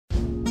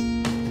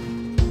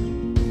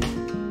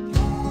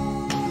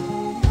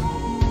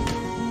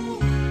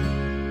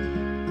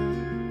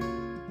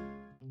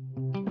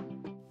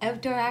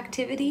outdoor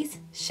activities,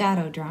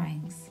 shadow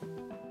drawings.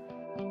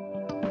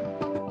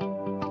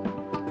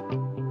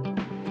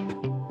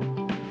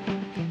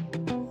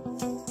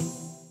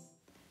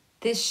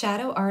 This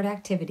shadow art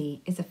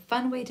activity is a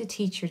fun way to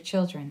teach your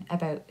children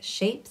about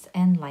shapes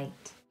and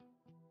light.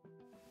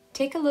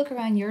 Take a look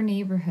around your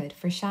neighborhood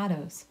for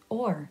shadows,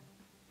 or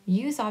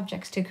use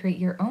objects to create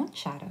your own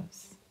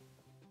shadows.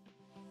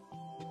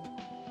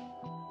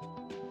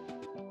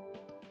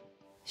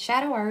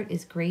 Shadow art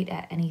is great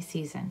at any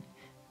season,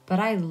 but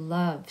I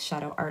love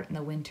shadow art in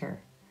the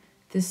winter.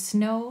 The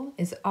snow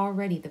is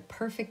already the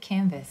perfect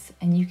canvas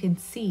and you can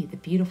see the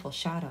beautiful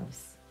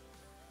shadows.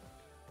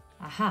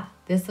 Aha,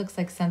 this looks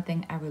like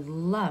something I would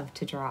love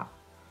to draw.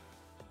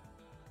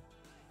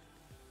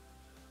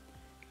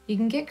 You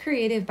can get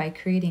creative by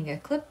creating a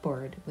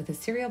clipboard with a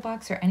cereal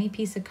box or any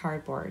piece of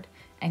cardboard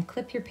and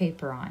clip your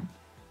paper on.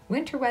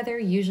 Winter weather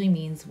usually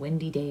means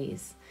windy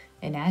days,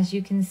 and as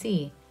you can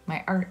see,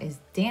 my art is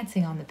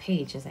dancing on the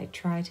page as I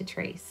try to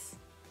trace.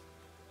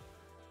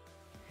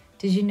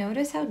 Did you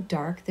notice how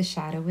dark the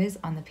shadow is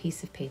on the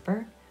piece of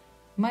paper?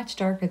 Much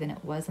darker than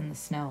it was in the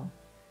snow.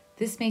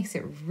 This makes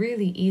it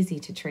really easy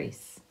to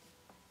trace.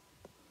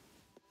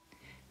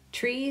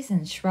 Trees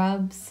and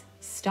shrubs,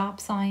 stop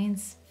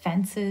signs,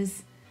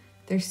 fences,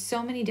 there's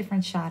so many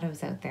different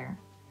shadows out there.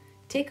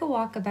 Take a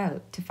walk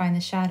about to find the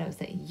shadows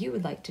that you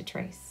would like to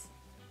trace.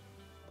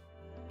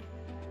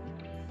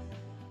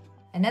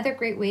 Another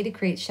great way to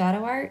create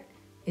shadow art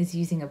is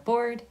using a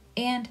board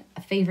and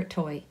a favorite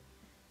toy.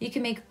 You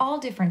can make all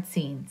different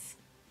scenes.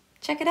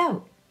 Check it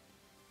out.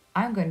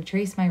 I'm going to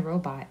trace my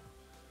robot.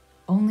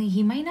 Only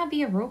he might not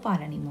be a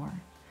robot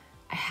anymore.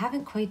 I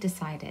haven't quite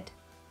decided.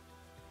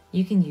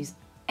 You can use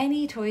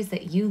any toys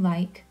that you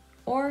like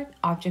or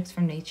objects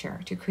from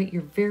nature to create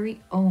your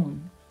very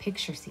own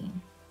picture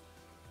scene.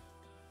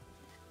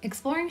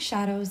 Exploring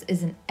shadows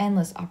is an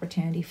endless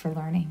opportunity for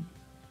learning.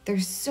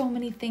 There's so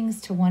many things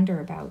to wonder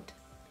about,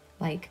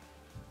 like,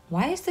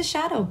 why is the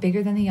shadow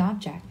bigger than the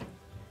object?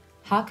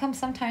 How come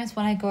sometimes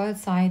when I go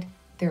outside,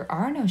 there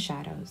are no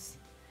shadows?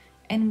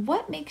 And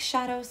what makes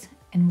shadows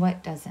and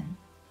what doesn't?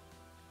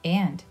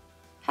 And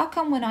how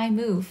come when I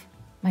move,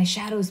 my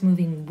shadow's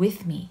moving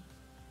with me?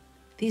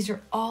 These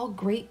are all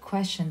great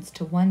questions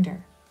to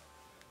wonder.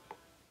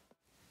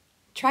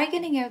 Try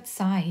getting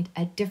outside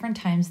at different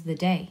times of the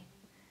day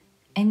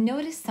and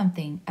notice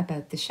something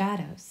about the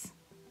shadows.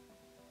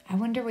 I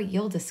wonder what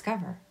you'll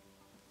discover.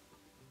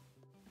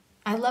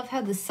 I love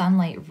how the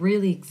sunlight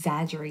really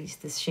exaggerates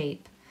the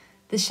shape.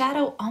 The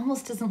shadow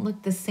almost doesn't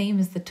look the same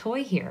as the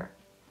toy here.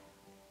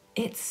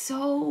 It's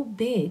so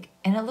big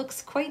and it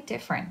looks quite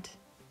different.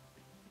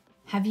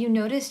 Have you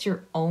noticed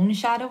your own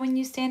shadow when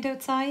you stand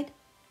outside?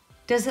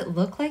 Does it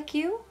look like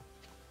you?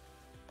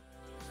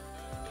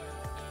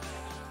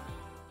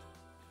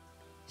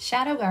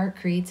 Shadow art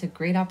creates a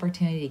great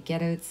opportunity to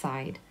get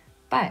outside,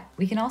 but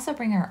we can also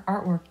bring our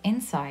artwork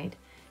inside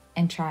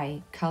and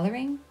try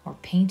coloring or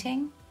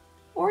painting,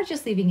 or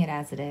just leaving it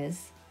as it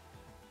is.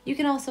 You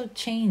can also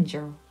change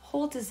your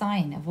whole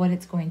design of what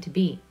it's going to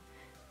be.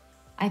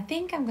 I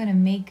think I'm going to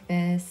make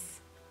this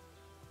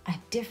a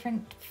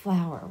different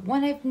flower,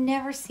 one I've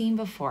never seen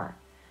before,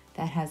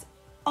 that has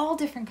all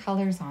different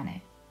colors on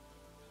it.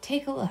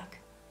 Take a look.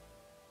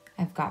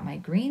 I've got my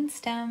green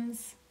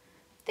stems.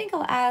 I think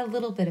I'll add a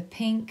little bit of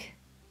pink.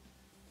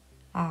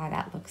 Ah,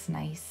 that looks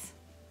nice.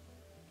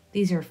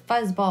 These are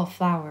fuzzball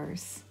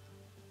flowers.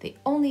 They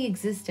only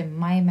exist in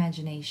my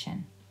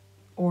imagination,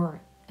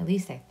 or at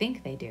least I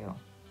think they do.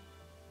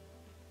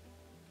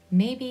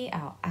 Maybe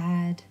I'll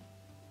add,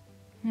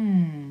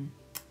 a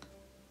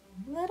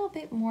little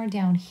bit more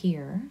down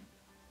here.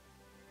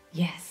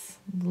 Yes,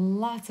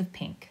 lots of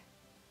pink.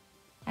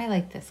 I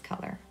like this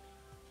color.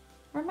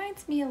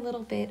 Reminds me a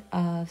little bit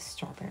of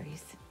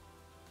strawberries.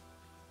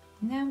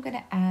 Now I'm going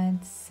to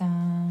add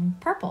some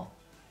purple.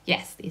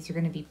 Yes, these are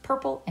going to be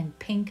purple and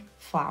pink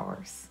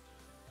flowers.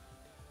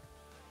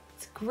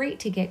 It's great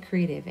to get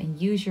creative and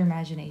use your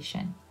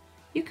imagination.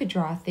 You could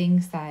draw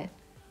things that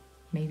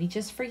maybe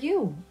just for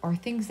you, or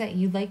things that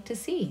you'd like to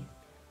see.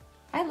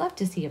 I love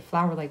to see a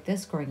flower like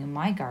this growing in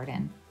my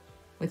garden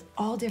with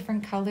all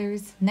different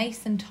colors,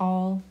 nice and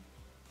tall.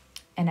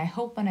 And I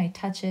hope when I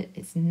touch it,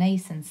 it's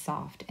nice and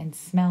soft and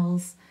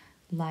smells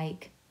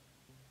like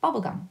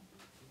bubblegum.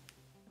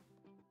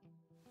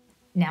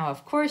 Now,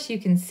 of course, you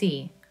can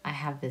see I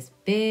have this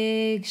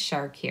big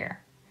shark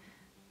here.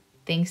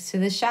 Thanks to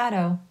the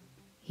shadow,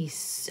 he's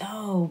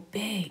so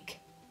big.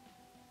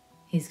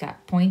 He's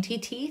got pointy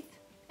teeth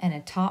and a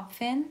top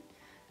fin,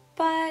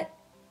 but I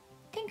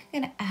think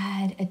I'm gonna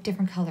add a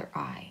different color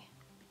eye,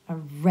 a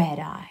red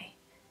eye,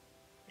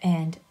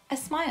 and a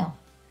smile.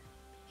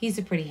 He's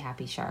a pretty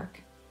happy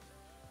shark.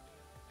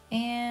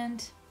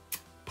 And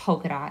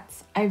polka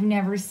dots. I've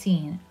never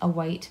seen a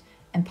white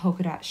and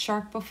polka dot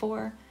shark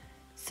before,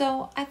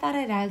 so I thought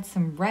I'd add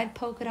some red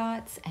polka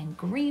dots and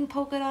green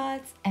polka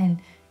dots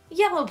and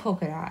yellow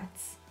polka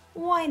dots.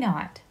 Why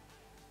not?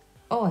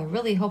 Oh, I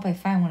really hope I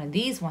find one of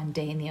these one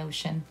day in the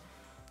ocean.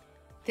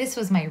 This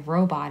was my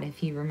robot,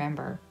 if you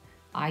remember.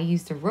 I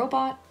used a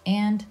robot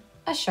and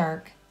a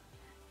shark,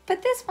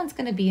 but this one's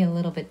going to be a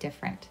little bit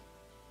different.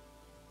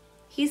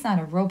 He's not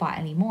a robot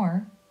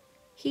anymore.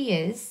 He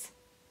is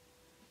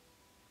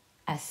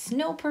a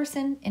snow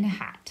person in a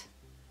hat.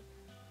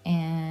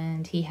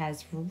 And he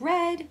has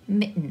red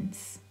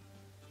mittens.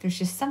 There's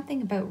just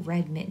something about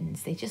red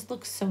mittens. They just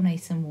look so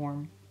nice and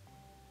warm.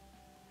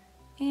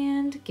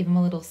 And give him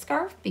a little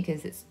scarf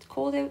because it's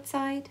cold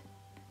outside.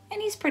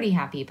 And he's pretty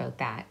happy about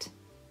that.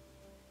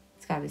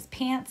 He's got his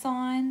pants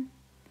on.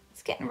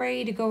 He's getting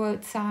ready to go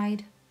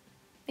outside.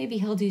 Maybe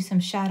he'll do some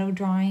shadow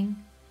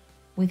drawing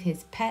with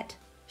his pet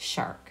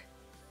shark.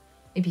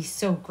 It'd be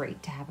so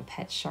great to have a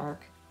pet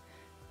shark.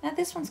 Now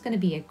this one's going to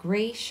be a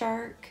gray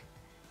shark.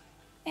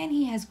 And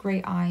he has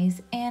gray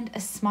eyes and a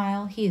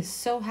smile. He is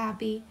so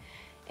happy.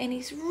 And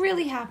he's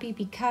really happy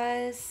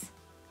because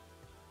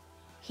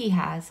he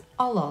has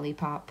a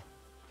lollipop.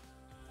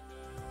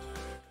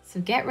 So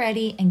get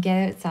ready and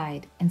get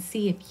outside and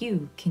see if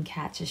you can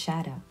catch a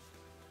shadow.